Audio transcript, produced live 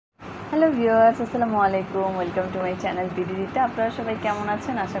Hello viewers, আসসালামু আলাইকুম। Welcome to my channel বিডিডিতে। আপনারা সবাই কেমন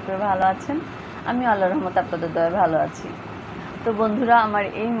আছেন? আশা করি ভালো আছেন। আমি আল্লাহর রহমতে আপনাদের দয়ায় ভালো আছি। তো বন্ধুরা, আমার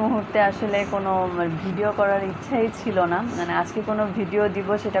এই মুহূর্তে আসলে কোনো ভিডিও করার ইচ্ছাই ছিল না। মানে আজকে কোনো ভিডিও দিব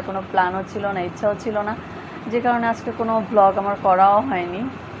সেটা কোনো প্ল্যানও ছিল না, ইচ্ছাও ছিল না, যে কারণে আজকে কোনো ব্লগ আমার করাও হয়নি।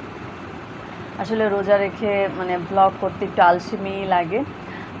 আসলে রোজা রেখে ব্লগ করতে একটু আলসেমি লাগে।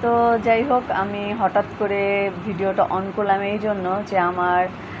 তো যাই হোক, আমি হঠাৎ করে ভিডিওটা অন করলাম এই জন্য যে আমার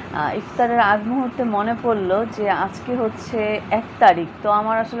ইফতারের আগ মুহূর্তে মনে পড়লো যে আজকে হচ্ছে 1 তারিখ। তো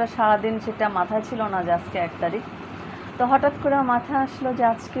আমার আসলে সারাদিন সেটা মাথায় ছিল না যে আজকে 1 তারিখ। তো হঠাৎ করে মাথায় আসলো যে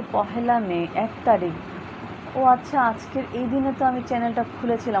আজকে 1 মে, 1 তারিখ। ও আচ্ছা, আজকের এই দিনে তো আমি চ্যানেলটা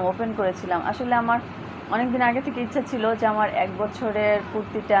খুলেছিলাম, ওপেন করেছিলাম। আসলে আমার অনেক দিন আগে থেকে ইচ্ছা ছিল যে আমার 1 বছরের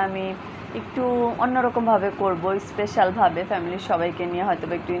পূর্তিটা আমি একটু অন্যরকমভাবে করবো, স্পেশালভাবে ফ্যামিলির সবাইকে নিয়ে হয়তো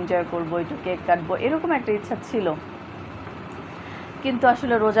একটু এনজয় করবো, একটু কেক কাটবো, এরকম একটা ইচ্ছা ছিল। কিন্তু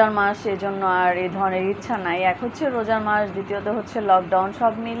আসলে রোজার মাস, এই জন্য আর এই ধরনের ইচ্ছা নাই। এক হচ্ছে রোজার মাস, দ্বিতীয়ত হচ্ছে লকডাউন,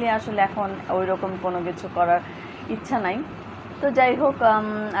 সব মিলিয়ে আসলে এখন ওই রকম কোনো কিছু করার ইচ্ছা নাই। তো যাই হোক,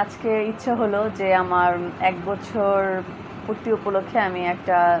 আজকে ইচ্ছে হলো যে আমার 1 বছর পূর্তি উপলক্ষে আমি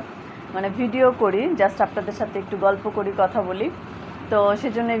একটা ভিডিও করি, জাস্ট আপনাদের সাথে একটু গল্প করি, কথা বলি। তো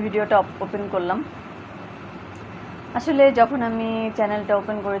সেজন্য এই ভিডিওটা ওপেন করলাম। আসলে যখন আমি চ্যানেলটা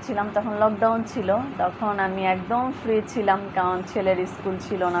ওপেন করেছিলাম তখন লকডাউন ছিল, তখন আমি একদম ফ্রি ছিলাম, কারণ ছেলের স্কুল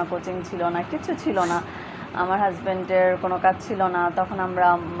ছিল না, কোচিং ছিল না, কিছু ছিল না, আমার হাজব্যান্ডের কোনো কাজ ছিল না। তখন আমরা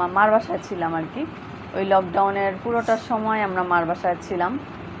মার বাসায় ছিলাম আর কি। ওই লকডাউনের পুরোটা সময় আমরা মার বাসায় ছিলাম।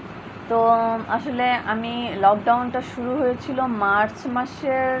 তো আসলে আমি লকডাউনটা শুরু হয়েছিল মার্চ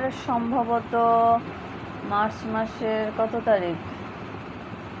মাসের, সম্ভবত মার্চ মাসের কত তারিখ,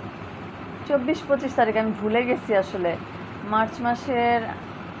 24-25 তারিখ, আমি ভুলে গেছি আসলে। মার্চ মাসের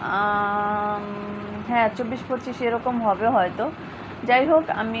হ্যাঁ, 24-25 এরকম হবে হয়তো। যাই হোক,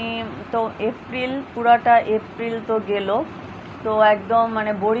 আমি তো এপ্রিল, পুরাটা এপ্রিল তো গেল। তো একদম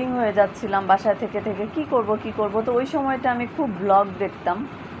বোরিং হয়ে যাচ্ছিলাম বাসায় থেকে থেকে, কি করব। তো ওই সময়টা আমি খুব ব্লগ দেখতাম।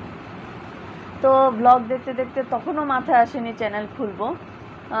 তো ব্লগ দেখতে দেখতে তখনও মাথায় আসেনি চ্যানেল খুলবো।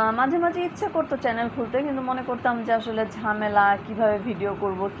 মাঝে মাঝে ইচ্ছে করতো চ্যানেল খুলতে, কিন্তু মনে করতাম যে আসলে ঝামেলা, কিভাবে ভিডিও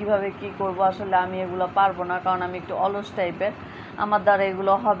করব, কিভাবে কি করব, আসলে আমি এগুলো পারবো না, কারণ আমি একটু অলস টাইপের, আমার দ্বারা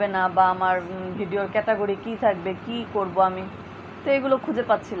এগুলো হবে না, বা আমার ভিডিওর ক্যাটাগরি কি থাকবে, কি করব আমি, তো এগুলো খুঁজে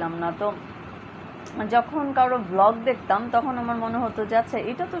পাচ্ছিলাম না। তো যখন কারো ব্লগ দেখতাম তখন আমার মনে হতো যে আচ্ছা,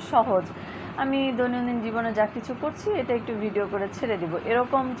 এটা তো সহজ, আমি দৈনন্দিন জীবনে যা কিছু করছি এটা একটু ভিডিও করে ছেড়ে দিব,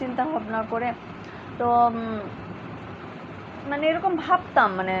 এরকম চিন্তা ভাবনা করে। তো এরকম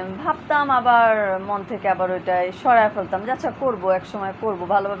ভাবতাম, আবার মন থেকে আবার ওইটাই সরায় ফেলতাম যে আচ্ছা করবো, এক সময় করবো,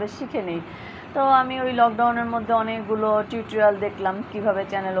 ভালোভাবে শিখে নিই। তো আমি ওই লকডাউনের মধ্যে অনেকগুলো টিউটোরিয়াল দেখলাম, কিভাবে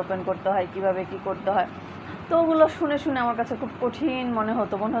চ্যানেল ওপেন করতে হয়, কিভাবে কি করতে হয়। তো ওগুলো শুনে শুনে আমার কাছে খুব কঠিন মনে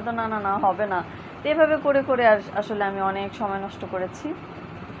হতো না না না, হবে না। তো এভাবে করে করে আসলে আমি অনেক সময় নষ্ট করেছি।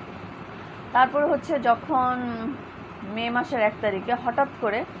 তারপরে হচ্ছে যখন মে মাসের 1 তারিখে হঠাৎ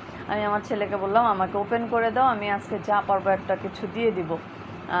করে আমি আমার ছেলেকে বললাম, আমাকে ওপেন করে দাও, আমি আজকে যা পারবো একটা কিছু দিয়ে দিব,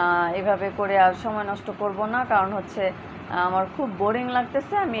 এভাবে করে আর সময় নষ্ট করব না, কারণ হচ্ছে আমার খুব বোরিং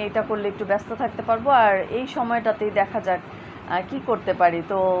লাগতেছে, আমি এটা করলে একটু ব্যস্ত থাকতে পারবো, আর এই সময়টাতেই দেখা যাক কি করতে পারি,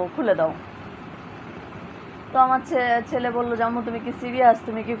 তো খুলে দাও। তো আমার ছেলে বললো যে আম্মু, তুমি কি সিরিয়াস,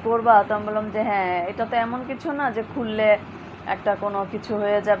 তুমি কি করবা? তো আমি বললাম যে হ্যাঁ, এটা তো এমন কিছু না যে খুললে একটা কোনো কিছু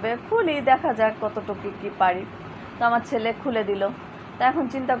হয়ে যাবে, খুলি, দেখা যাক কতটুকু কি পারি। তো আমার ছেলে খুলে দিল। তো এখন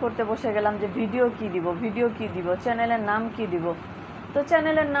চিন্তা করতে বসে গেলাম যে ভিডিও কি দিব, চ্যানেলের নাম কি দিব। তো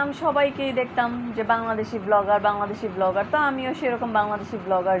চ্যানেলের নাম সবাইকেই দেখতাম যে বাংলাদেশি ব্লগার, তো আমিও সেরকম বাংলাদেশি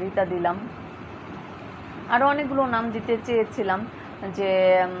ব্লগার রিতা দিলাম। আরও অনেকগুলো নাম দিতে চেয়েছিলাম, যে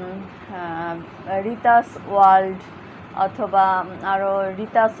রিতাস ওয়ার্ল্ড, অথবা আরও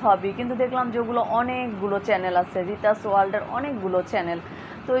রিতাস হবি, কিন্তু দেখলাম যে ওগুলো অনেকগুলো চ্যানেল আছে, রিতাস ওয়ার্ল্ডের অনেকগুলো চ্যানেল।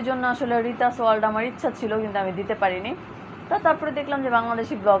 তো ওই জন্য আসলে রিতাস ওয়ার্ল্ড আমার ইচ্ছা ছিল, কিন্তু আমি দিতে পারিনি। তো তারপরে দেখলাম যে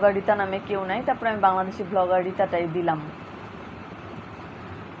বাংলাদেশি ব্লগার রিতা নামে কেউ নাই, তারপরে আমি বাংলাদেশি ব্লগার রিতাটাই দিলাম।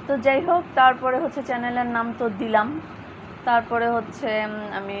 তো যাই হোক, তারপরে হচ্ছে চ্যানেলের নাম তো দিলাম। তারপরে হচ্ছে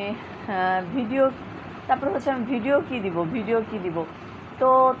আমি ভিডিও আমি ভিডিও কি দিব। তো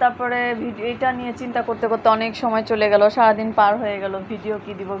তারপরে এটা নিয়ে চিন্তা করতে করতে অনেক সময় চলে গেল, সারাদিন পার হয়ে গেল, ভিডিও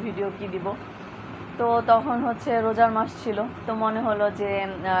কি দিব। তো তখন হচ্ছে রোজার মাস ছিল, তো মনে হলো যে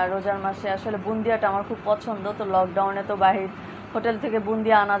রোজার মাসে আসলে বুন্দিয়াটা আমার খুব পছন্দ। তো লকডাউনে তো হোটেল থেকে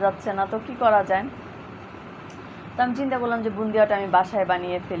বুন্দিয়া আনা যাচ্ছে না, তো কি করা যায়। তো আমি চিন্তা করলাম যে বুন্দিয়াটা আমি বাসায়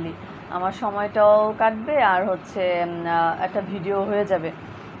বানিয়ে ফেলি, আমার সময়টাও কাটবে, আর হচ্ছে একটা ভিডিও হয়ে যাবে।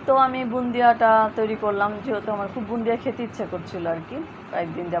 তো আমি বুন্দিয়াটা তৈরি করলাম, যেহেতু আমার খুব বুন্দিয়া খেতে ইচ্ছে করছিল আর কি,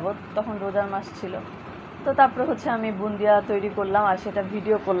 কয়েকদিন যাবত, তখন রোজার মাস ছিল। তো তারপরে হচ্ছে আমি বুন্দিয়া তৈরি করলাম আর সেটা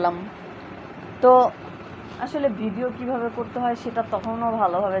ভিডিও করলাম। তো আসলে ভিডিও কিভাবে করতে হয় সেটা তখনও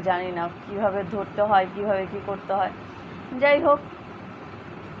ভালোভাবে জানি না, কিভাবে ধরতে হয়, কিভাবে কি করতে হয়। যাই হোক,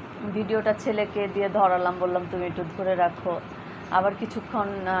 ভিডিওটা ছেলেকে দিয়ে ধরালাম, বললাম তুমি একটু ধরে রাখো। আবার কিছুক্ষণ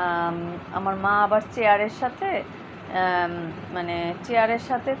আমার মা আবার চেয়ারের সাথে মানে চেয়ারের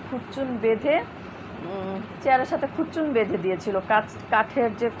সাথে খুচ্চুন বেঁধে দিয়েছিল। কাঠের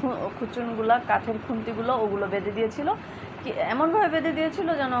যে খুচ্চুনগুলো, কাঠের খুন্তিগুলো, ওগুলো বেঁধে দিয়েছিল, কি এমনভাবে বেঁধে দিয়েছিল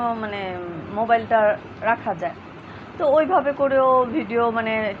যেন মানে মোবাইলটা রাখা যায়। তো ওইভাবে করেও ভিডিও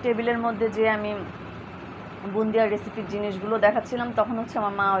মানে টেবিলের মধ্যে যে আমি বুন্দিয়ার রেসিপির জিনিসগুলো দেখাচ্ছিলাম, তখন হচ্ছে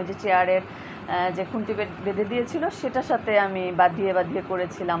আমার মা ওই যে চেয়ারের যে খুন্তি বেঁধে দিয়েছিল সেটার সাথে আমি বাঁধিয়ে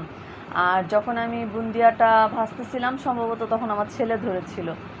করেছিলাম। আর যখন আমি বুন্দিয়াটা ভাজতেছিলাম সম্ভবত তখন আমার ছেলে ধরেছিল।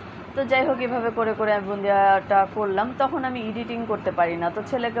 তো যাই হোক, এভাবে করে করে আমি বুন্দিয়াটা করলাম। তখন আমি এডিটিং করতে পারি না, তো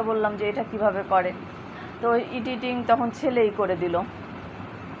ছেলেকে বললাম যে এটা কিভাবে করে, তো এডিটিং তখন ছেলেই করে দিল।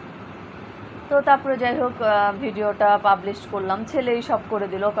 তো তারপরে যাই হোক, ভিডিওটা পাবলিশ করলাম, ছেলেই সব করে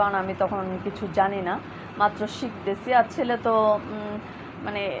দিল, কারণ আমি তখন কিছু জানি না, মাত্র শিখতেছি। আর ছেলে তো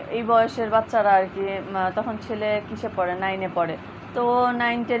মানে এই বয়সের বাচ্চারা আর কি, তখন ছেলে কিসে পড়ে, 9-এ পড়ে। তো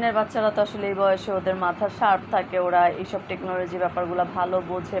 9-10-এর বাচ্চারা তো আসলে এই বয়সে ওদের মাথা শার্প থাকে, ওরা এইসব টেকনোলজি ব্যাপারগুলো ভালো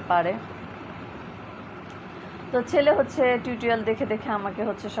বোঝে, পারে। তো ছেলে হচ্ছে টিউটোরিয়াল দেখে দেখে আমাকে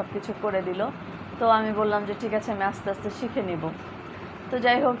হচ্ছে সব কিছু করে দিল। তো আমি বললাম যে ঠিক আছে, আমি আস্তে আস্তে শিখে নিব। তো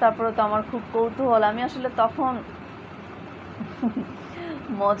যাই হোক, তারপরে তো আমার খুব কৌতূহল। আমি আসলে তখন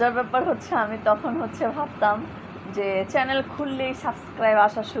মজার ব্যাপার হচ্ছে, আমি তখন হচ্ছে ভাবতাম যে চ্যানেল খুললেই সাবস্ক্রাইব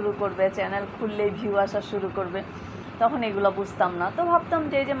আসা শুরু করবে, চ্যানেল খুললেই ভিউ আসা শুরু করবে। তখন এগুলো বুঝতাম না। তো ভাবতাম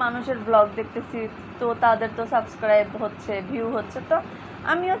যে এই যে মানুষের ব্লগ দেখতেছি, তো তাদের তো সাবস্ক্রাইব হচ্ছে, ভিউ হচ্ছে, তো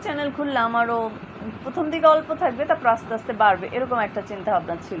আমিও চ্যানেল খুললে আমারও প্রথম দিকে অল্প থাকবে, তারপর আস্তে আস্তে বাড়বে, এরকম একটা চিন্তা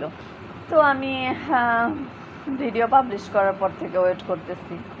ভাবনা ছিল। তো আমি ভিডিও পাবলিশ করার পর থেকে ওয়েট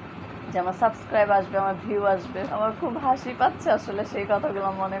করতেছি যে আমার সাবস্ক্রাইব আসবে, আমার ভিউ আসবে। আমার খুব হাসি পাচ্ছে আসলে সেই কথাগুলো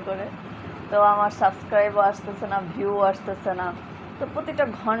মনে করে। তো আমার সাবস্ক্রাইবও আসতেছে না, ভিউ আসতেছে না। তো প্রতিটা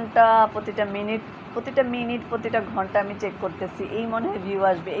ঘন্টা, প্রতিটা ঘন্টা আমি চেক করতেছি, এই মনে হয় ভিউ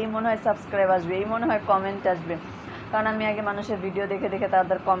আসবে, এই মনে হয় সাবস্ক্রাইব আসবে, এই মনে হয় কমেন্ট আসবে। কারণ আমি আগে মানুষের ভিডিও দেখে দেখে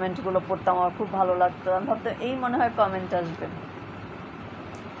তাদের কমেন্টগুলো পড়তাম, আমার খুব ভালো লাগতো। আমি ভাবতাম এই মনে হয় কমেন্ট আসবে।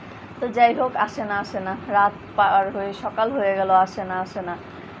 তো যাই হোক, আসে না, রাত পার হয়ে সকাল হয়ে গেল, আসে না।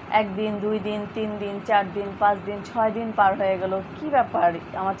 1 দিন, 2 দিন, 3 দিন, 4 দিন, 5 দিন, 6 দিন পার হয়ে গেল। কি ব্যাপার?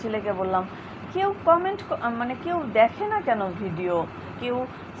 আমার ছেলেকে বললাম, কেউ কমেন্ট মানে কেউ দেখে না কেন ভিডিও, কেউ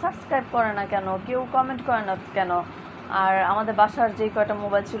সাবস্ক্রাইব করে না কেন, কেউ কমেন্ট করে না কেন? আর আমাদের বাসার যেই কয়টা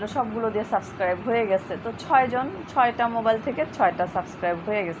মোবাইল ছিল সবগুলো দিয়ে সাবস্ক্রাইব হয়ে গেছে। তো 6টা মোবাইল থেকে 6টা সাবস্ক্রাইব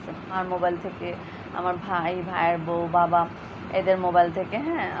হয়ে গেছে। আমার মোবাইল থেকে, আমার ভাইয়ের বউ, বাবা, এদের মোবাইল থেকে,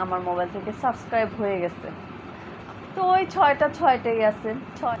 হ্যাঁ, আমার মোবাইল থেকে সাবস্ক্রাইব হয়ে গেছে। তো ওই 6টাই আছে।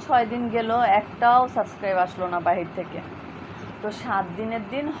 6 দিন গেল, একটাও সাবস্ক্রাইব আসলো না বাহির থেকে। তো 7 দিনের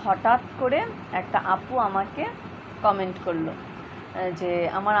দিন হঠাৎ করে একটা আপু আমাকে কমেন্ট করলো, যে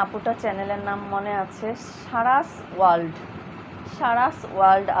আমার আপুটা চ্যানেলের নাম মনে আছে, সারাস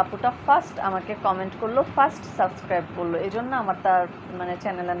ওয়ার্ল্ড আপুটা ফার্স্ট আমাকে কমেন্ট করলো, ফার্স্ট সাবস্ক্রাইব করলো। এই জন্য আমার তার মানে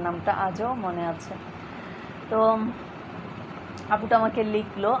চ্যানেলের নামটা আজও মনে আছে। তো আপুটা আমাকে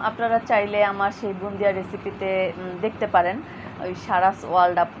লিখলো, আপনারা চাইলে আমার সেই বুন্দিয়া রেসিপিতে দেখতে পারেন। ওই সারাস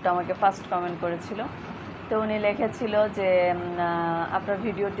ওয়ার্ল্ড আপুটা আমাকে ফার্স্ট কমেন্ট করেছিল। তো উনি লিখেছিল যে আপনার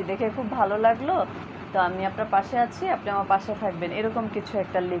ভিডিওটি দেখে খুব ভালো লাগলো, তো আমি আপনার পাশে আছি, আপনি আমার পাশে থাকবেন, এরকম কিছু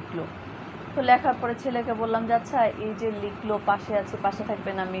একটা লিখলো। তো লেখার পরে ছেলেকে বললাম যে আচ্ছা, এই যে লিখলো পাশে আছি, পাশে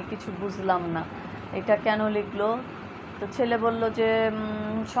থাকবেন, আমি কিছু বুঝলাম না, এটা কেন লিখলো? তো ছেলে বলল যে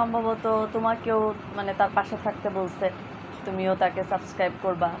সম্ভবত তোমাকেও মানে তার পাশে থাকতে বলছে, তুমিও তাকে সাবস্ক্রাইব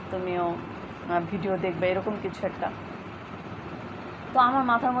করবা, তুমিও ভিডিও দেখবে, এরকম কিছু একটা। তো আমার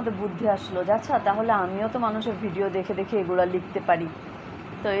মাথার মধ্যে বুদ্ধি আসলো যে আচ্ছা, তাহলে আমিও তো মানুষের ভিডিও দেখে দেখে এগুলো লিখতে পারি।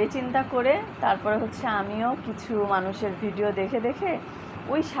 তো এই চিন্তা করে তারপরে হচ্ছে আমিও কিছু মানুষের ভিডিও দেখে দেখে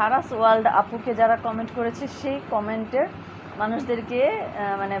ওই সারাস ওয়ার্ল্ড আপুকে যারা কমেন্ট করেছে সেই কমেন্টের মানুষদেরকে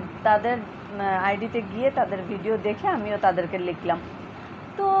মানে তাদের আইডিতে গিয়ে তাদের ভিডিও দেখে আমিও তাদেরকে লিখলাম।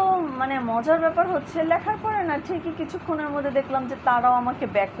 তো মানে মজার ব্যাপার হচ্ছে, লেখার পরে না ঠিকই কিছুক্ষণের মধ্যে দেখলাম যে তারাও আমাকে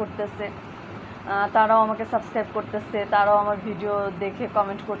ব্যাক করতেছে, তারাও আমাকে সাবস্ক্রাইব করতেছে, তারাও আমার ভিডিও দেখে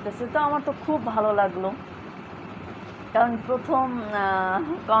কমেন্ট করতেছে। তো আমার তো খুব ভালো লাগলো, কারণ প্রথম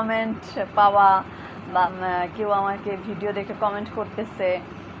কমেন্ট পাওয়া বা কেউ আমাকে ভিডিও দেখে কমেন্ট করতেছে,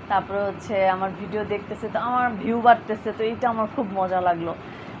 তারপরে হচ্ছে আমার ভিডিও দেখতেছে, তো আমার ভিউ বাড়তেছে। তো এইটা আমার খুব মজা লাগলো,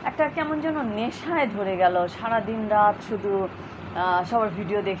 একটা কেমন যেন নেশায় ধরে গেল। সারা দিন রাত শুধু সবার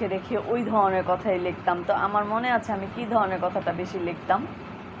ভিডিও দেখে দেখে ওই ধরনের কথাই লিখতাম। তো আমার মনে আছে আমি কী ধরনের কথাটা বেশি লিখতাম।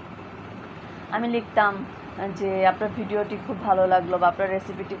 আমি লিখতাম যে আপনার ভিডিওটি খুব ভালো লাগলো বা আপনার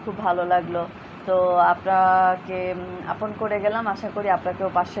রেসিপিটি খুব ভালো লাগলো, তো আপনাকে আপন করে গেলাম, আশা করি আপনাকেও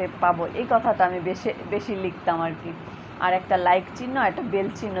পাশে পাবো, এই কথাটা আমি বেশি বেশি লিখতাম আর কি। আর একটা লাইক চিহ্ন, একটা বেল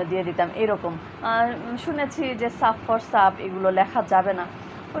চিহ্ন দিয়ে দিতাম এরকম। শুনেছি যে সাপ ফর সাপ এগুলো লেখা যাবে না,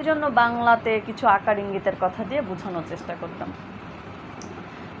 ওই জন্য বাংলাতে কিছু আকার ইঙ্গিতের কথা দিয়ে বোঝানোর চেষ্টা করতাম।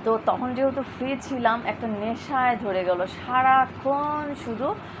 তো তখন যেহেতু ফ্রি ছিলাম, একটা নেশায় ধরে গেল, সারাক্ষণ শুধু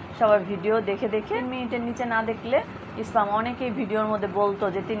সবার ভিডিও দেখে দেখে 3 মিনিটের নিচে না দেখলে স্পাম। অনেকেই ভিডিওর মধ্যে বলতো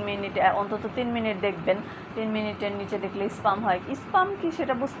যে 3 মিনিট, অন্তত 3 মিনিট দেখবেন, 3 মিনিটের নিচে দেখলে স্পাম হয়। স্পাম কি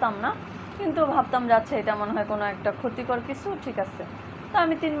সেটা বুঝতাম না, কিন্তু ভাবতাম যাচ্ছে এটা মনে হয় কোনো একটা ক্ষতিকর কিছু, ঠিক আছে। তো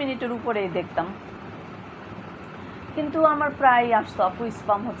আমি 3 মিনিটের উপরেই দেখতাম, কিন্তু আমার প্রায় আসতো আপু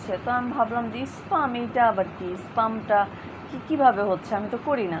স্পাম হচ্ছে। তো আমি ভাবলাম যে স্পাম এইটা আবার কি, স্পামটা কীভাবে হচ্ছে, আমি তো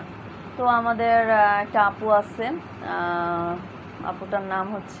করি না। তো আমাদের একটা আপু আছে, আপুটার নাম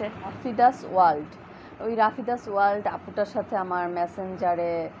হচ্ছে রাফিদাস ওয়ার্ল্ড। ওই রাফিদাস ওয়ার্ল্ড আপুটার সাথে আমার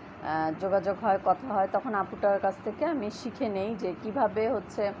মেসেঞ্জারে যোগাযোগ হয়, কথা হয়। তখন আপুটার কাছ থেকে আমি শিখে নেই যে কিভাবে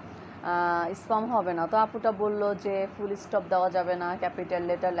হচ্ছে স্পাম হবে না। তো আপুটা বলল যে ফুল স্টপ দেওয়া যাবে না, ক্যাপিটাল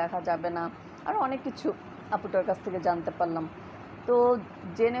লেটার লেখা যাবে না, আর অনেক কিছু আপুটার কাছ থেকে জানতে পারলাম। তো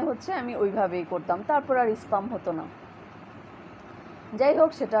জেনে হচ্ছে আমি ওইভাবেই করতাম, তারপর আর স্পাম হতো না। যাই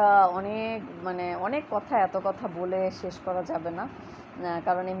হোক, সেটা অনেক কথা, এত কথা বলে শেষ করা যাবে না,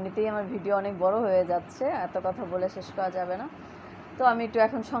 কারণ এমনিতেই আমার ভিডিও অনেক বড় হয়ে যাচ্ছে, এত কথা বলে শেষ করা যাবে না। তো আমি একটু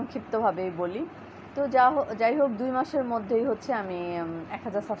এখন সংক্ষিপ্তভাবেই বলি। তো যাই হোক 2 মাসের মধ্যেই হচ্ছে আমি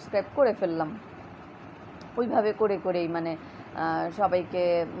 1000 সাবস্ক্রাইব করে ফেললাম। ওইভাবে করেই সবাইকে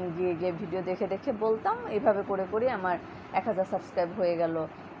গিয়ে গিয়ে ভিডিও দেখে দেখে বলতাম, এইভাবে করে আমার 1000 সাবস্ক্রাইব হয়ে গেল।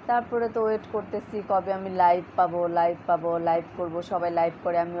 তারপরে তো ওয়েট করতেছি কবে আমি লাইভ পাবো, লাইভ করব, সবাই লাইভ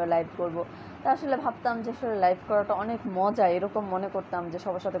করে আমিও লাইভ করব। তা আসলে ভাবতাম যে আসলে লাইভ করাটা অনেক মজা, এরকম মনে করতাম যে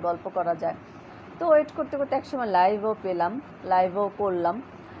সবার সাথে গল্প করা যায়। তো ওয়েট করতে করতে একসময় লাইভও পেলাম, লাইভও করলাম।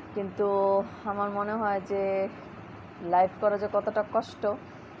 কিন্তু আমার মনে হয় যে লাইভ করা যে কতটা কষ্ট,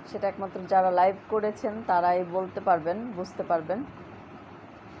 সেটা একমাত্র যারা লাইভ করেছেন তারাই বলতে পারবেন, বুঝতে পারবেন।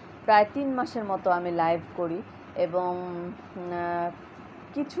 প্রায় 3 মাসের মতো আমি লাইভ করি, এবং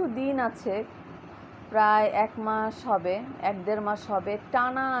কিছু দিন আছে, প্রায় 1 মাস হবে, 1-1.5 মাস হবে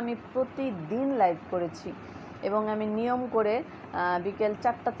টানা আমি প্রতিদিন লাইভ করেছি। এবং আমি নিয়ম করে বিকেল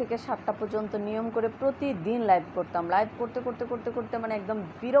 4টা থেকে 7টা পর্যন্ত নিয়ম করে প্রতিদিন লাইভ করতাম। লাইভ করতে করতে করতে করতে একদম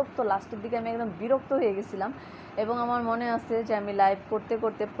বিরক্ত, লাস্টের দিকে আমি একদম বিরক্ত হয়ে গেছিলাম। এবং আমার মনে আছে যে আমি লাইভ করতে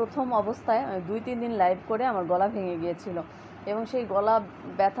করতে প্রথম অবস্থায় 2-3 দিন লাইভ করে আমার গলা ভেঙে গিয়েছিল, এবং সেই গলা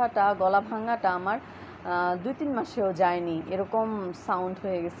ব্যথাটা, গলা ভাঙাটা আমার 2-3 মাসেও যায়নি, এরকম সাউন্ড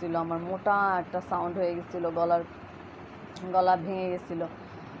হয়ে গেছিলো আমার, মোটা একটা সাউন্ড হয়ে গেছিলো, গলা ভেঙে গেছিলো।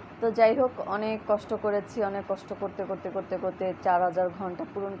 তো যাই হোক, অনেক কষ্ট করেছি, অনেক কষ্ট করতে করতে করতে করতে 4000 ঘন্টা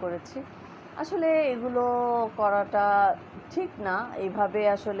পূরণ করেছি। আসলে এগুলো করাটা ঠিক না, এইভাবে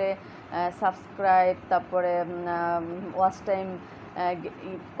আসলে সাবস্ক্রাইব, তারপরে ওয়াচ টাইম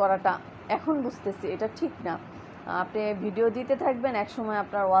করাটা এখন বুঝতেছি এটা ঠিক না। আপনি ভিডিও দিতে থাকবেন, একসময়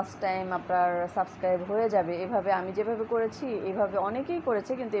আপনার ওয়াচ টাইম, আপনার সাবস্ক্রাইব হয়ে যাবে। এভাবে আমি যেভাবে করেছি, এইভাবে অনেকেই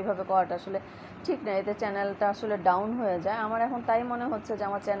করেছে, কিন্তু এইভাবে করাটা আসলে ঠিক না, এতে চ্যানেলটা আসলে ডাউন হয়ে যায়। আমার এখন তাই মনে হচ্ছে যে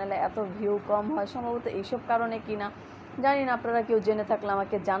আমার চ্যানেলে এত ভিউ কম হয়, সম্ভবত এইসব কারণে কি না জানি না। আপনারা কেউ জেনে থাকলে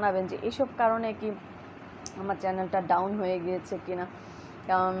আমাকে জানাবেন যে এইসব কারণে কি আমার চ্যানেলটা ডাউন হয়ে গিয়েছে কিনা,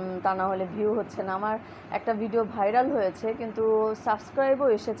 কারণ তা না হলে ভিউ হচ্ছে না। আমার একটা ভিডিও ভাইরাল হয়েছে, কিন্তু সাবস্ক্রাইবও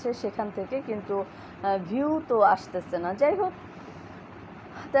এসেছে সেখান থেকে, কিন্তু ভিউ তো আসতেছে না। যাই হোক,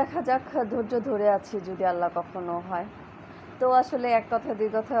 দেখা যাক, ধৈর্য ধরে আছি, যদি আল্লাহ কখনো হয়। তো আসলে এক কথা 2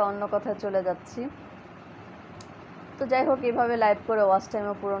 কথায় অন্য কথায় চলে যাচ্ছি। তো যাই হোক, এইভাবে লাইভ করে ওয়াচ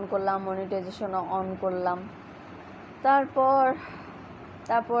টাইমও পূরণ করলাম, মনিটাইজেশনও অন করলাম।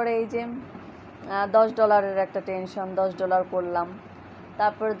 তারপর এই যে $10 একটা টেনশন, $10 করলাম।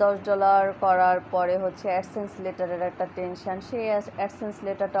 তারপরে $10 করার পরে হচ্ছে অ্যাডসেন্স লেটারের একটা টেনশন। সেই অ্যাডসেন্স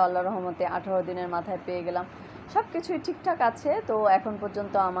লেটারটা আল্লাহর রহমতে 18 দিনের মাথায় পেয়ে গেলাম। সব কিছুই ঠিকঠাক আছে। তো এখন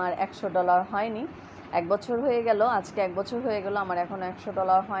পর্যন্ত আমার $100 হয়নি। 1 বছর হয়ে গেল, আজকে 1 বছর হয়ে গেল, আমার এখনও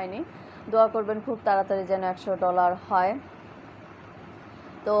 $100 হয়নি। দোয়া করবেন খুব তাড়াতাড়ি যেন $100 হয়।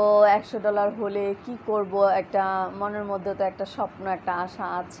 তো $100 হলে কি করব, একটা মনের মধ্যে তো একটা স্বপ্ন, একটা আশা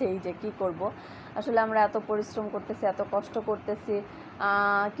আছেই যে কি করব। আসলে আমরা এত পরিশ্রম করতেছি, এত কষ্ট করতেছি,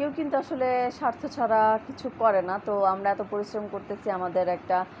 কেউ কিন্তু আসলে স্বার্থ ছাড়া কিছু করে না। তো আমরা এত পরিশ্রম করতেছি, আমাদের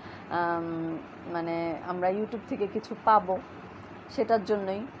একটা আমরা ইউটিউব থেকে কিছু পাবো, সেটার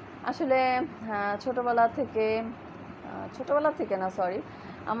জন্যই আসলে। ছোটোবেলা থেকে না, সরি,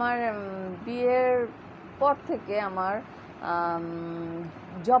 আমার বিয়ের পর থেকে আমার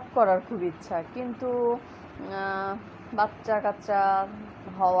জব করার খুব ইচ্ছা, কিন্তু বাচ্চা কাচ্চা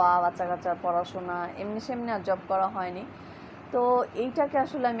হওয়া, বাচ্চা কাচ্চার পড়াশোনা, এমনি সেমনি আর জব করা হয়নি। তো এইটাকে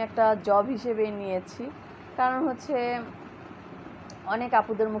আসলে আমি একটা জব হিসেবেই নিয়েছি। কারণ হচ্ছে অনেক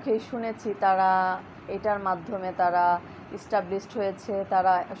আপুদের মুখেই শুনেছি তারা এটার মাধ্যমে তারা এস্টাবলিশড হয়েছে,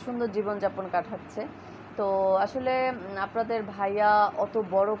 তারা সুন্দর জীবনযাপন কাটাচ্ছে। তো আসলে আপনাদের ভাইয়া অত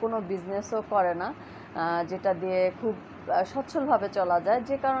বড় কোনো বিজনেসও করে না যেটা দিয়ে খুব সচ্ছলভাবে চলা যায়,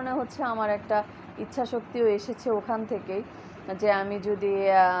 যে কারণে হচ্ছে আমার একটা ইচ্ছা শক্তিও এসেছে ওখান থেকেই, যে আমি যদি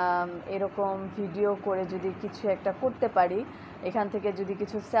এরকম ভিডিও করে যদি কিছু একটা করতে পারি, এখান থেকে যদি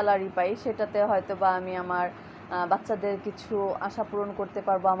কিছু স্যালারি পাই, সেটাতে হয়তো বা আমি আমার বাচ্চাদের কিছু আশা পূরণ করতে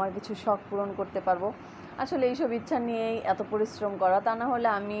পারবো, আমার কিছু শখ পূরণ করতে পারবো। আসলে এইসব ইচ্ছা নিয়েই এত পরিশ্রম করা, তা না হলে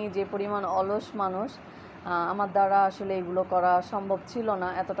আমি যে পরিমাণ অলস মানুষ, আমার দ্বারা আসলে এগুলো করা সম্ভব ছিল না,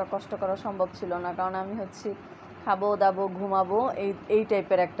 এতটা কষ্ট করা সম্ভব ছিল না। কারণ আমি হচ্ছি খাবো দাবো ঘুমাবো এই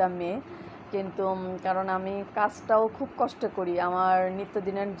টাইপের একটা মেয়ে। কিন্তু কারণ আমি কাজটাও খুব কষ্ট করি, আমার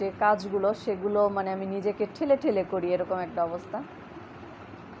নিত্যদিনের যে কাজগুলো সেগুলো মানে আমি নিজেকে ঠেলে ঠেলে করি, এরকম একটা অবস্থা।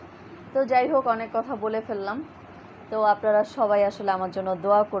 তো যাই হোক, অনেক কথা বলে ফেললাম। তো আপনারা সবাই আসলে আমার জন্য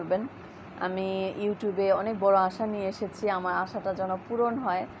দোয়া করবেন। আমি ইউটিউবে অনেক বড় আশা নিয়ে এসেছি, আমার আশাটা যেন পূরণ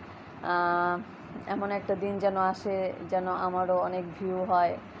হয়। এমন একটা দিন যেন আসে যেন আমারও অনেক ভিউ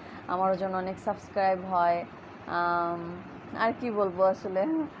হয়, আমারও যেন অনেক সাবস্ক্রাইব হয়। আর কি বলবো, আসলে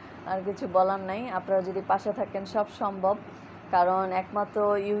আর কিছু বলার নাই। আপনারা যদি পাশে থাকেন সব সম্ভব, কারণ একমাত্র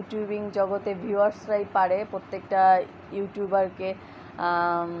ইউটিউবিং জগতে ভিউয়ার্সরাই পারে প্রত্যেকটা ইউটিউবারকে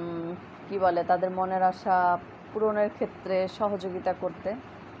কি বলে তাদের মনের আশা পূরণের ক্ষেত্রে সহযোগিতা করতে।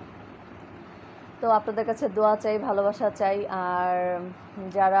 তো আপনাদের কাছে দোয়া চাই, ভালোবাসা চাই। আর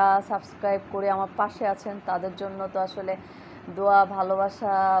যারা সাবস্ক্রাইব করে আমার পাশে আছেন তাদের জন্য তো আসলে দোয়া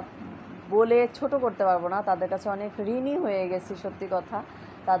ভালোবাসা বলে ছোট করতে পারবো না, তাদের কাছে অনেক ঋণী হয়ে গেছি, সত্যি কথা।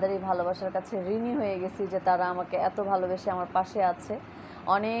 তাদের এই ভালোবাসার কাছে ঋণী হয়ে গেছি যে তারা আমাকে এত ভালোবেসে আমার পাশে আছে।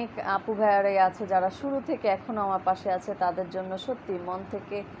 অনেক আপু ভাইয়ারাই আছে যারা শুরু থেকে এখনও আমার পাশে আছে, তাদের জন্য সত্যি মন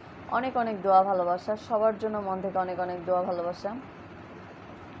থেকে অনেক অনেক দোয়া ভালোবাসা, সবার জন্য মন থেকে অনেক অনেক দোয়া ভালোবাসা।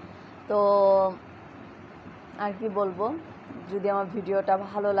 তো আর কি বলবো, যদি আমার ভিডিওটা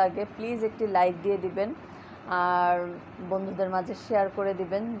ভালো লাগে প্লিজ একটি লাইক দিয়ে দিবেন, আর বন্ধুদের মাঝে শেয়ার করে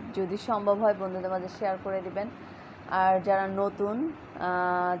দিবেন, যদি সম্ভব হয় বন্ধুদের মাঝে শেয়ার করে দিবেন। আর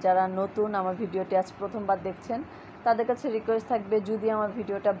যারা নতুন আমার ভিডিওটি আজ প্রথমবার দেখছেন, তাদের কাছে রিকোয়েস্ট থাকবে, যদি আমার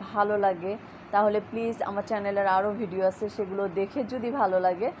ভিডিওটা ভালো লাগে তাহলে প্লিজ আমার চ্যানেলের আরও ভিডিও আছে, সেগুলো দেখে যদি ভালো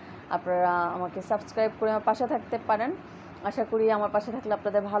লাগে আপনারা আমাকে সাবস্ক্রাইব করে আমার পাশে থাকতে পারেন। আশা করি আমার পাশে থাকলে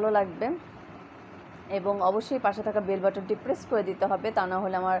আপনাদের ভালো লাগবে। এবং অবশ্যই পাশে থাকা বেল বাটনটি প্রেস করে দিতে হবে, তা না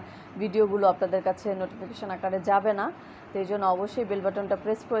হলে আমার ভিডিওগুলো আপনাদের কাছে নোটিফিকেশন আকারে যাবে না। তো এই জন্য অবশ্যই বেল বাটনটা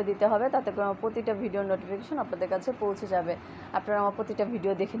প্রেস করে দিতে হবে, তাতে করে আমার প্রতিটা ভিডিওর নোটিফিকেশন আপনাদের কাছে পৌঁছে যাবে, আপনারা আমার প্রতিটা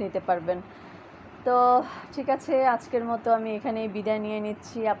ভিডিও দেখে নিতে পারবেন। তো ঠিক আছে, আজকের মতো আমি এখানেই বিদায় নিয়ে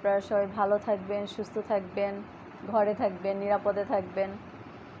নিচ্ছি। আপনারা সবাই ভালো থাকবেন, সুস্থ থাকবেন, ঘরে থাকবেন, নিরাপদে থাকবেন।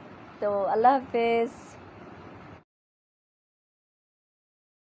 তো আল্লাহ হাফেজ।